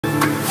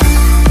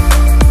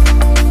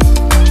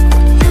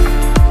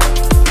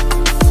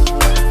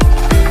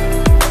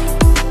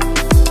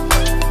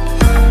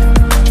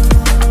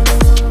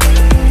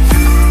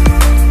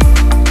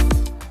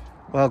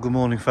Well, good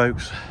morning,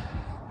 folks.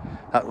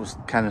 That was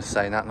Kenneth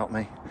saying that, not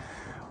me.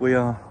 We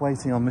are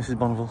waiting on Mrs.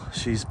 Bonneville.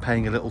 She's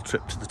paying a little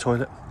trip to the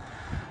toilet.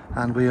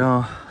 And we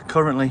are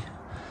currently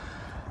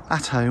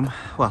at home,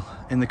 well,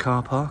 in the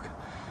car park.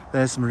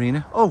 There's the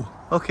marina. Oh,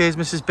 look, here's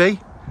Mrs. B.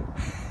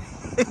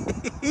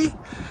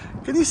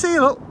 Can you see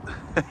her? Look.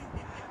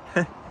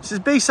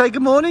 Mrs. B, say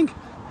good morning.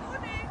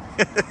 Morning.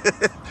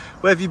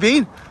 Where have you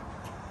been?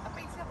 I've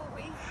been several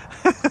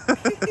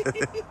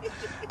weeks.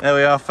 There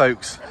we are,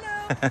 folks. Hello.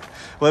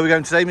 Where are we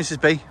going today, Mrs.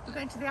 B? We're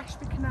going to the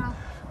Ashby Canal.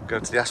 We're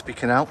going to the Ashby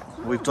Canal.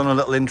 We've done a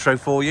little intro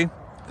for you.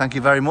 Thank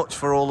you very much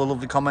for all the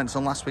lovely comments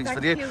on last week's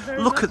video.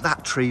 Look at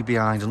that tree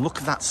behind and look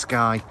at that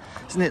sky.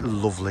 Isn't it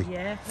lovely?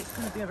 Yeah, it's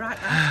going to be a right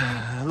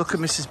nice day. Look at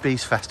Mrs.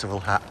 B's festival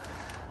hat.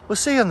 We'll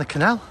see you on the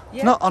canal.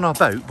 Yeah. Not on our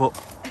boat, but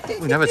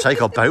we never take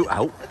our boat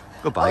out.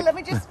 Goodbye. Oh, let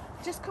me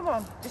just come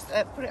on. Just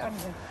put it on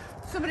here.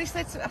 I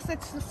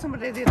said to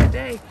somebody the other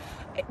day,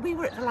 we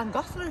were at the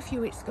Llangollen a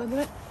few weeks ago and they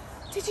went,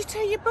 did you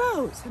tow your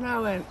boat? And I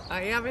went,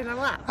 are you having a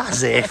laugh?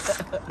 As if.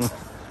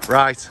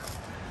 Right.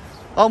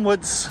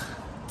 Onwards.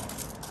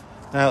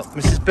 Now,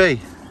 Mrs.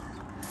 B,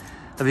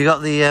 have you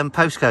got the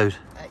postcode?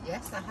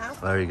 Yes, I have.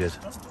 Very good.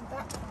 Shall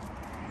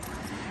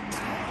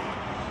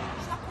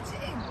I put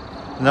it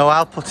in? No,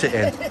 I'll put it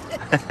in.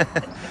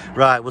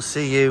 Right, we'll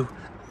see you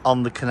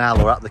on the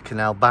canal or at the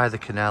canal, by the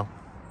canal.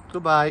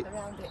 Goodbye.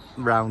 Around it.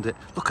 Round it.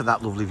 Look at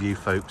that lovely view,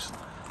 folks.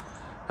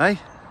 Hey?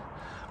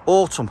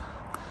 Autumn.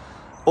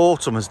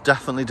 Autumn has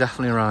definitely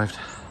arrived.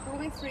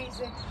 Blooming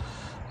freezing.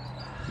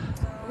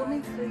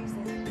 Blooming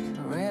freezing.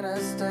 When I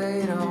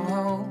stayed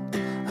home,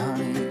 I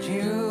need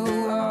you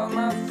on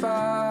my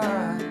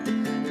fire.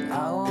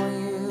 I want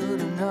you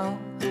to know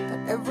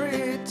that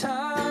every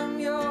time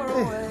you're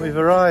away. We've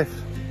arrived.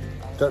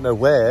 Don't know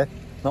where.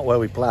 Not where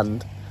we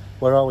planned.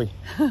 Where are we?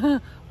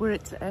 We're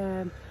at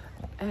the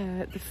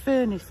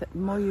furnace at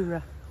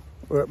Moria.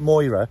 We're at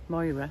Moira.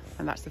 Moira,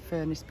 and that's the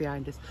furnace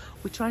behind us.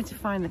 We're trying to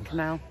find the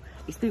canal.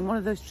 It's been one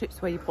of those trips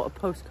where you put a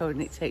postcode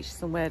and it takes you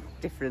somewhere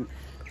different,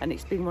 and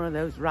it's been one of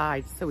those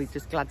rides, so we're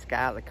just glad to get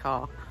out of the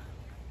car,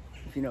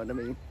 if you know what I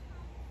mean.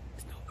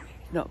 It's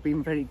not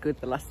been very good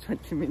the last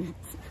 20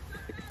 minutes.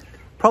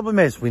 Problem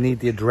is, we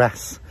need the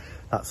address.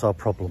 That's our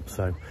problem.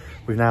 So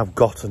we've now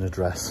got an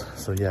address.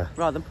 So yeah.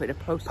 Rather than putting a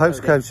postcode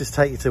Postcodes just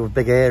take you to a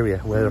big area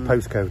where a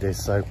postcode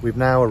is. So we've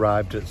now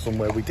arrived at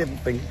somewhere we didn't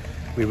think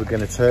we were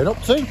going to turn up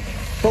to,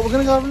 but we're going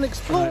to go have an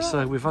explore. Right,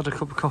 so we've had a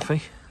cup of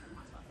coffee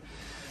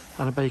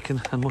and a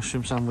bacon and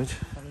mushroom sandwich.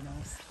 Very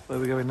nice. Where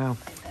are we going now?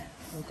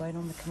 We're going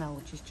on the canal,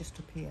 which is just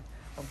up here.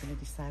 I'm going to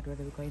decide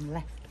whether we're going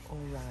left or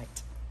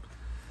right.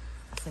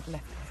 I said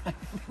left or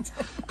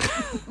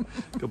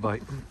right. Goodbye.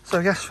 So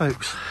yes,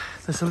 folks,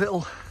 there's a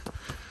little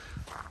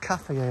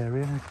cafe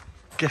area,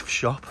 a gift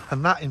shop,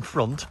 and that in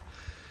front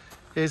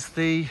is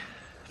the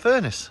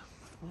furnace.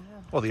 Wow.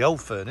 Well, the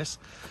old furnace,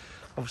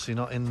 obviously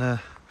not in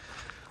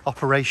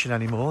operation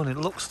anymore, and it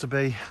looks to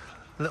be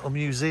a little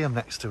museum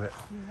next to it.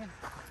 Yeah.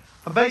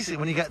 And basically,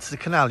 when you get to the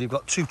canal, you've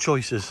got two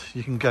choices.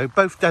 You can go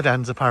both dead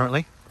ends,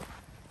 apparently.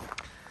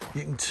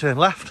 You can turn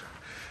left,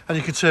 and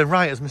you can turn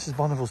right, as Mrs.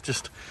 Bonneville's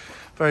just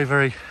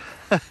very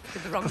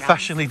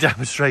professionally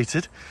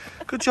demonstrated.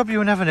 Good job you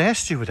were never an air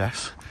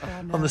stewardess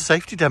on the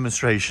safety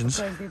demonstrations.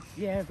 I'd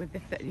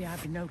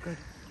be no good.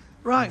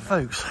 Right,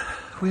 folks,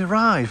 we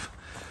arrive.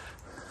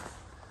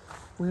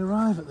 We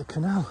arrive at the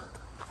canal.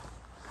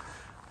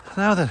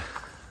 Now then,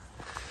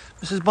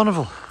 Mrs.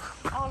 Bonneville.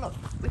 Oh look,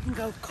 we can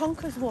go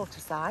Conker's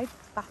Waterside,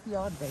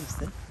 Backyard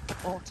Basin,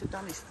 or to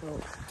Donny's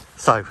Throat.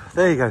 So,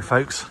 there you go,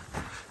 folks.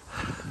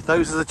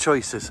 Those are the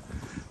choices.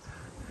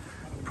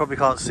 You probably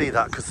can't see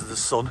that because of the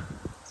sun.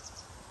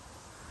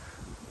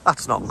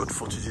 That's not good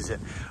footage, is it?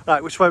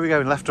 Right, which way are we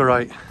going, left or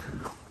right?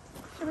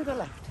 Shall we go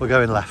left? We're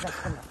going left.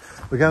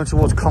 Left. We're going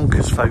towards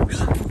Conker's, folks.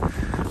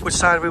 Which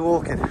side are we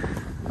walking?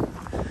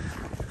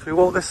 Should we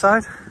walk this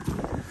side?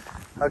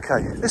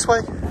 Okay, this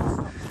way.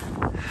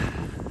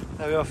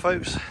 There we are,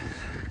 folks.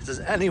 Does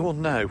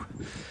anyone know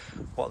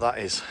what that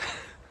is?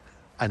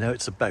 I know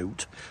it's a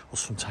boat or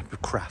some type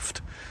of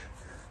craft.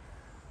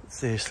 But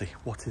seriously,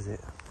 what is it?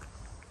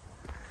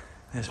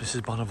 There's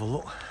Mrs. Bonneville,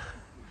 look.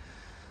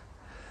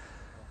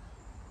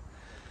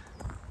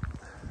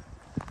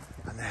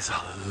 And there's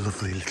our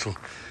lovely little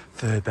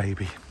fur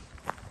baby.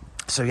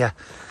 So yeah,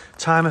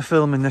 time of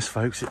filming this,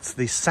 folks, it's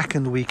the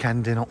second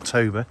weekend in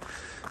October.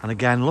 And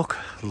again, look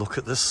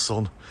at the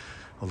sun.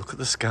 Or look at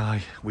the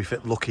sky. We've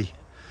hit lucky.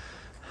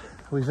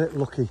 We've hit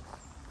lucky.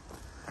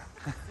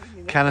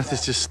 Kenneth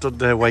is just stood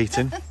there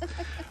waiting.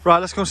 Right,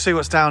 let's go and see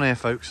what's down here,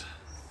 folks.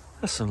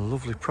 There's some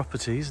lovely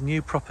properties,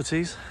 new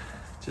properties,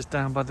 just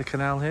down by the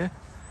canal here.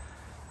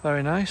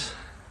 Very nice.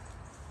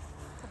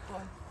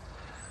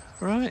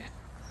 Right.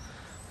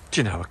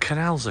 Do you know, a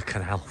canal's a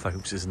canal,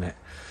 folks, isn't it?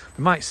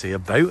 We might see a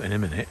boat in a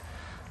minute.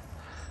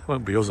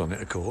 Won't be us on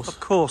it, of course. Of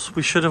course,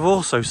 we should have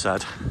also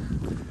said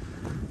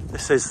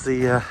this is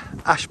the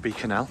Ashby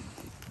Canal.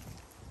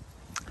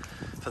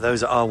 For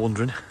those that are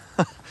wondering.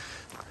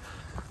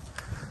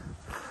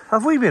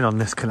 Have we been on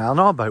this canal on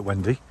our boat,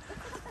 Wendy?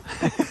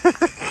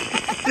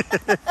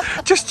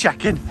 Just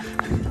checking.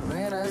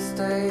 When I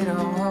stayed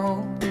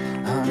home,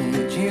 I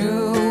need you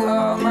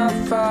on my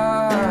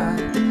fire.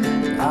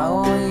 I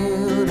want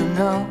you to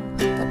know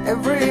that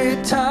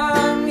every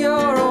time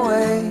you're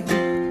away,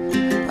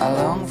 I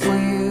long for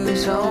you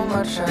so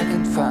much I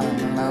can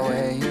find my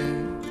way.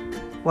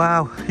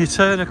 Wow, you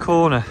turn a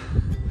corner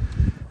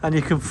and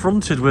you're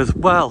confronted with,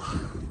 well,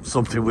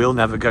 something we'll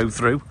never go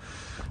through.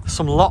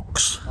 Some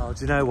locks. Oh,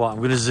 do you know what? I'm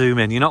going to zoom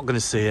in. You're not going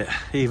to see it,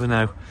 even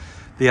though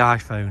the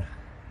iPhone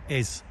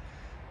is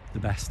the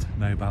best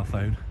mobile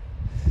phone.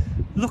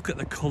 Look at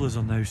the colours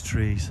on those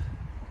trees.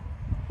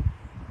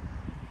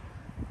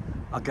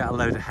 I'll get a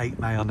load of hate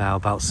mail now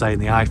about saying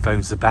the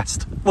iPhone's the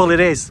best. Well, it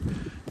is.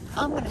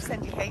 I'm going to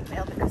send you hate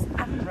mail because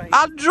Android.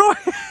 Android?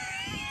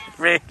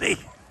 Really?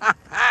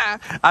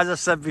 As I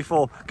said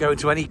before, go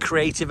into any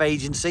creative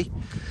agency,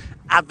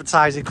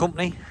 advertising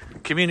company,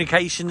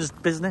 communications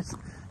business,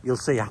 you'll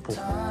see Apple.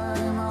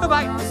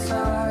 Bye-bye.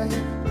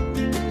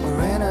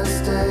 We're in a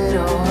state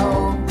of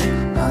hope.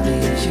 I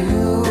need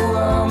you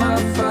on my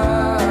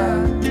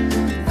fire.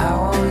 I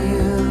want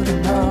you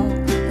to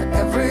know that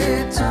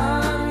every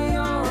time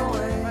you're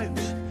away.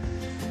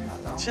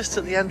 Just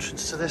at the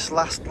entrance to this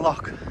last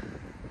lock,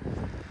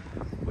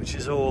 which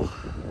is all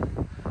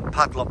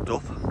padlocked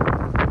up.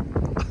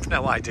 I've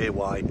no idea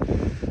why.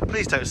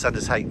 Please don't send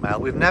us hate mail.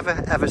 We've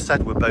never ever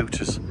said we're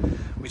boaters.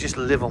 We just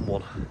live on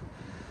one.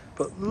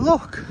 But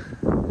look,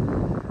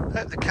 I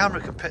hope the camera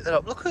can pick that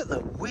up. Look at the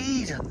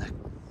weed and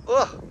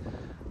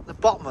the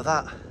bottom of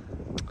that.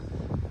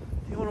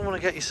 You wouldn't want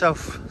to get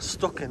yourself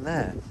stuck in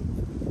there.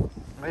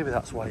 Maybe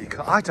that's why you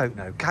can't. I don't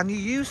know. Can you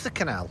use the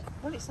canal?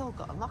 Well, it's all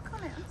got a lock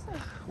on it, hasn't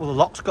it? Well, the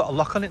lock's got a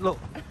lock on it. Look,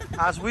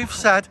 as we've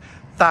said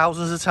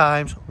thousands of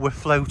times, we're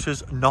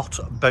floaters, not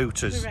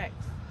boaters. Correct.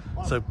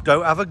 So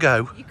don't have a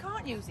go. You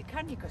can't use it,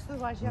 can you? Because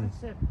otherwise you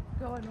have to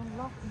go and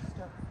unlock and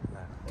stuff.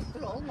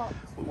 They're all locked.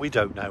 We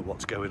don't know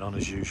what's going on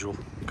as usual.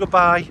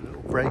 Goodbye.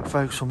 Break,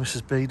 folks, when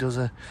Mrs. B does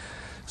her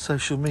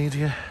social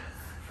media.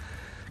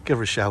 Give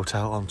her a shout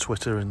out on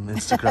Twitter and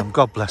Instagram.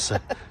 God bless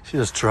her. She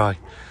does try.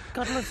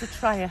 God loves a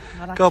trier.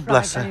 And I God try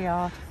bless very her.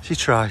 hard. She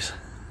tries.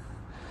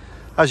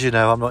 As you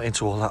know, I'm not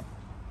into all that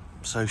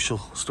social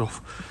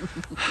stuff.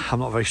 I'm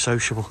not very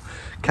sociable.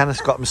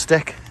 Kenneth's got my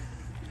stick.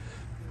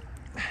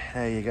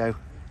 There you go.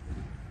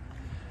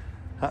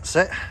 That's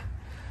it.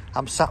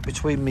 I'm sat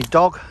between me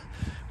dog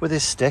with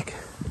his stick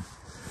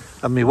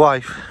and my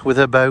wife with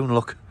her bone.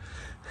 Look.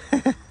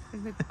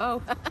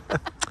 Oh.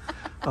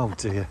 Oh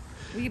dear.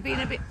 Were you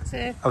being a bit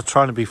I was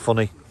trying to be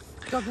funny.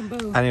 dog and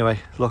bone? Anyway,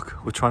 look,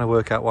 we're trying to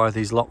work out why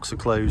these locks are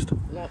closed.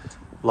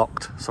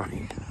 Locked.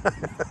 Sorry.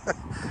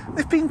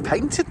 They've been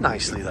painted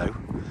nicely though.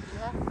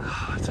 Yeah.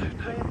 Oh, I don't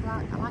know. Grey and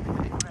black. I like a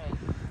bit of grey.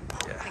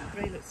 Yeah. I think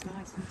grey looks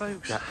nice. And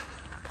folks. Yeah.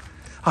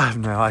 I have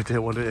no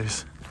idea what it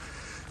is.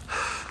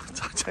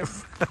 I don't.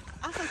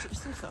 I thought it was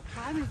some sort of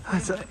climbing frame.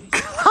 It's a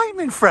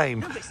climbing frame.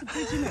 No, but it's a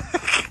bridge, isn't it?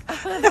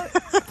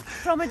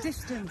 From a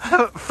distance.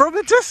 From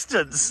a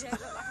distance. Yeah, it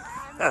looked like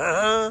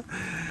a climbing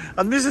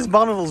And Mrs.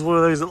 Bonneville's one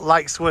of those that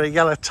likes to wear a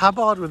yellow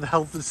tabard with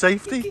health and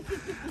safety.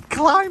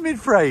 Climbing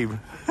frame.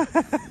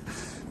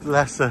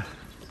 Bless her.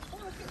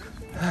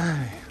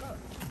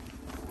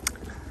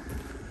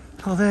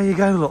 Oh, there you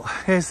go, look.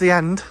 Here's the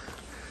end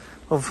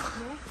of,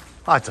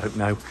 I don't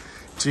know,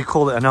 do you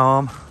call it an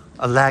arm,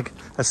 a leg,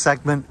 a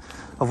segment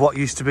of what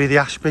used to be the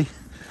Ashby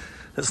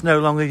that's no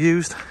longer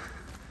used?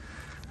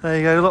 There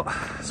you go, look.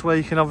 That's where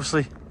you can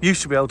obviously,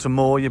 used to be able to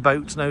moor your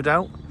boats, no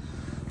doubt.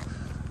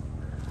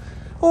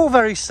 All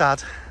very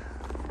sad.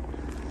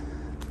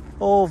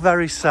 All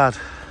very sad.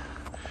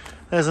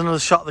 There's another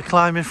shot of the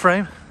climbing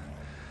frame.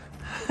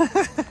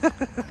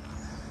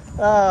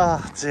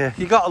 Ah, dear.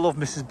 You got to love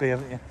Mrs. B,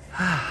 haven't you?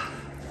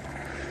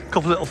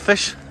 Couple little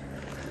fish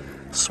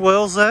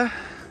swirls there.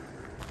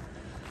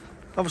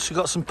 Obviously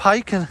got some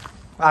pike and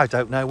I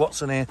don't know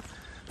what's in here.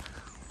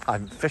 I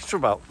haven't fished for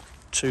about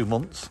 2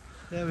 months.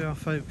 There we are,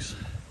 folks.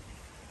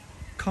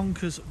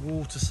 Conker's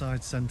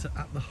Waterside Centre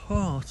at the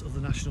heart of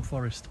the National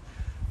Forest.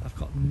 I've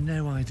got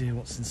no idea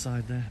what's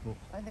inside there, but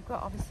And they've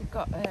got obviously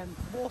got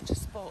water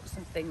sports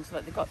and things,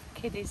 like they've got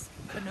kiddies,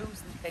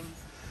 canoes and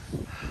things,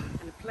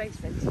 and a play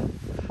centre.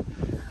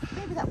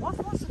 Maybe that was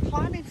once a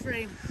climbing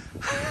frame.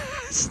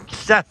 it's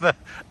never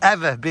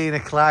ever been a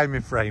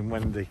climbing frame,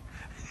 Wendy.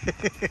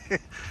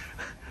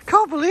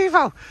 Can't believe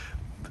how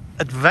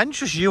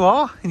adventurous you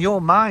are in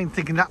your mind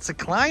thinking that's a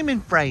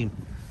climbing frame.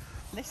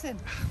 Listen,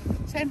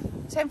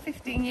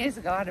 10-15 years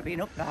ago I'd have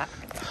been up that.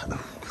 Oh,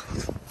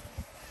 God.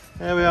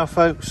 There we are,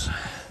 folks.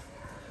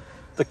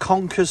 The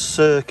Conker's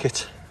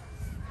Circuit.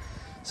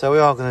 So we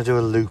are going to do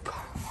a loop.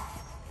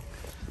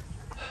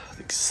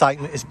 The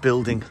excitement is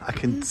building. I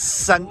can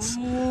sense,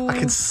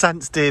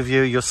 dear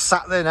viewer, you're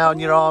sat there now in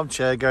your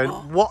armchair going,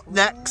 what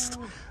next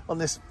on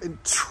this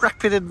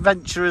intrepid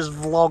adventurer's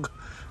vlog?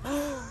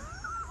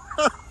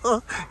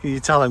 Can you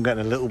tell I'm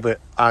getting a little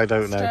bit, I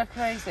don't know. Stir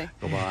crazy.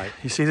 Bye-bye.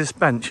 You see this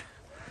bench?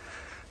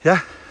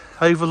 Yeah,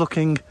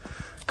 overlooking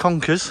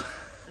Conker's.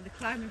 And the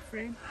climbing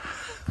frame.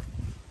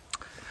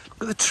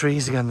 Look at the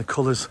trees again, the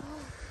colours.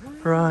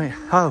 Right,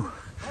 oh.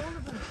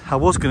 I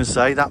was going to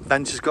say that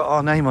bench has got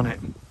our name on it.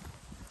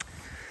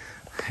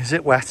 Is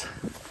it wet?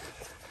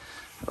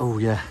 Oh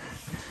yeah.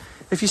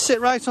 If you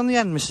sit right on the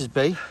end, Mrs.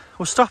 B,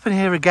 we're stopping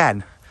here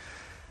again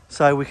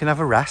so we can have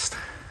a rest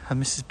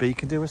and Mrs. B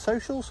can do her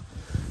socials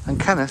and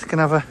Kenneth can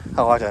have a...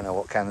 Oh, I don't know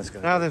what Kenneth's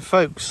going to do. Now then,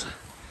 folks,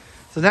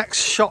 the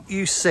next shot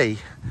you see,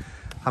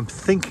 I'm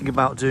thinking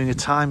about doing a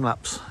time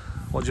lapse.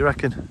 What do you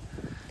reckon? Do you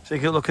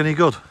think it'll look any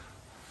good?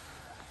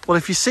 Well,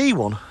 if you see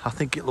one, I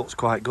think it looks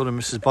quite good and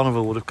Mrs.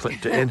 Bonneville would have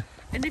clipped it in.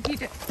 And if you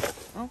don't,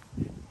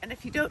 and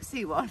if you don't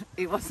see one,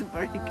 it wasn't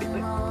very good. We're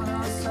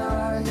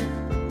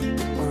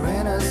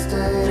in a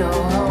state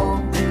of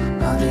hope.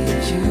 I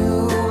need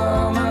you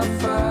on my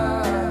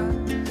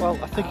fire. Well,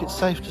 I think it's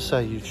safe to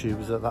say,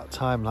 YouTubers, that that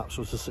time lapse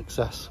was a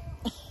success.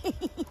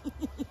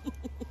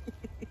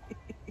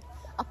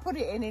 I put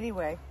it in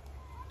anyway.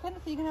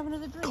 Kenneth, are you going to have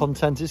another drink?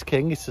 Content is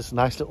king. It's just a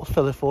nice little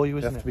filler for you,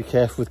 isn't it? You have to be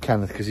careful with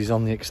Kenneth because he's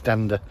on the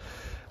extender.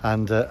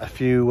 And a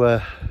few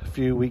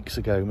weeks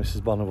ago,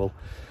 Mrs. Bonneville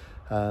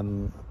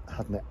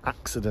had an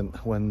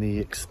accident when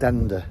the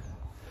extender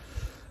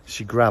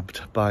she grabbed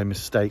by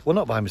mistake. Well,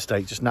 not by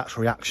mistake, just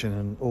natural reaction.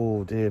 And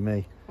oh dear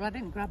me. Well, I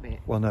didn't grab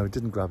it. Well, no,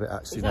 didn't grab it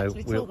actually. No.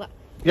 That...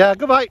 Yeah,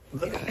 goodbye.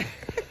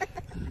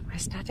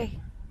 Where's Daddy?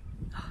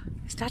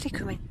 Is Daddy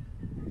coming?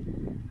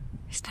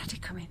 Is Daddy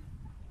coming?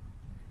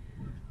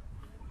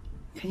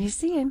 Can you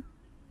see him?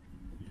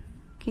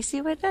 Can you see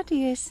where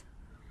Daddy is?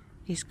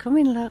 He's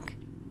coming, look.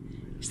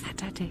 Is that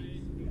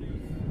Daddy?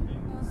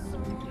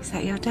 Is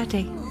that your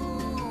Daddy?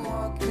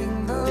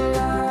 Walking the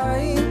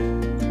line,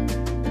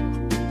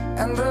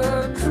 and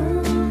the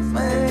truth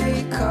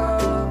may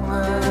come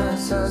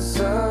as a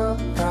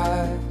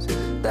surprise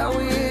that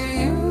with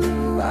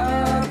you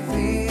I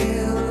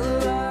feel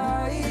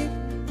alive.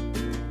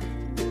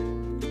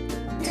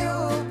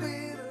 You'll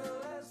be the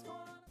last one.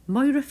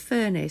 Moira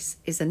Furnace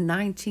is a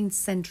 19th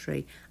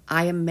century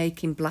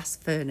iron-making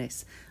blast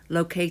furnace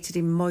located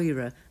in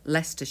Moira,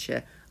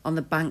 Leicestershire, on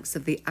the banks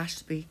of the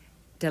Ashby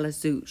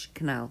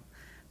Canal,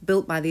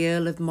 built by the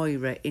Earl of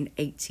Moira in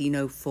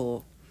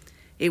 1804.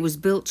 It was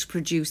built to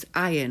produce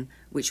iron,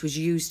 which was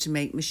used to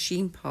make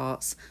machine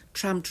parts,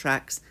 tram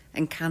tracks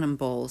and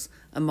cannonballs,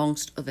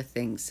 amongst other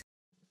things.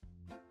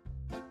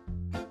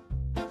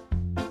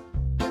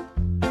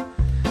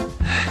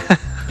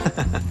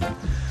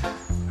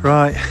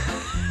 Right,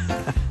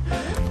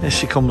 here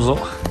she comes up.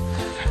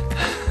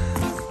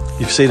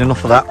 You've seen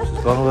enough of that.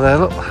 Gone over there,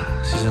 look.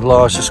 She's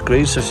enlarged the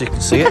screen so she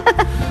can see it.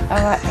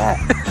 I like that.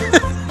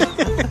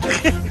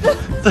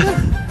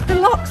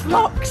 the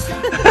locks.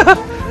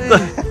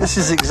 This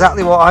is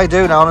exactly what I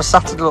do now on a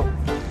Saturday, look.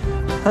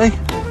 Hey?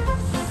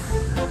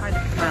 Find a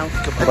canal. A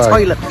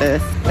toilet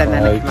first,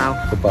 then a canal.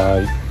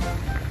 Goodbye.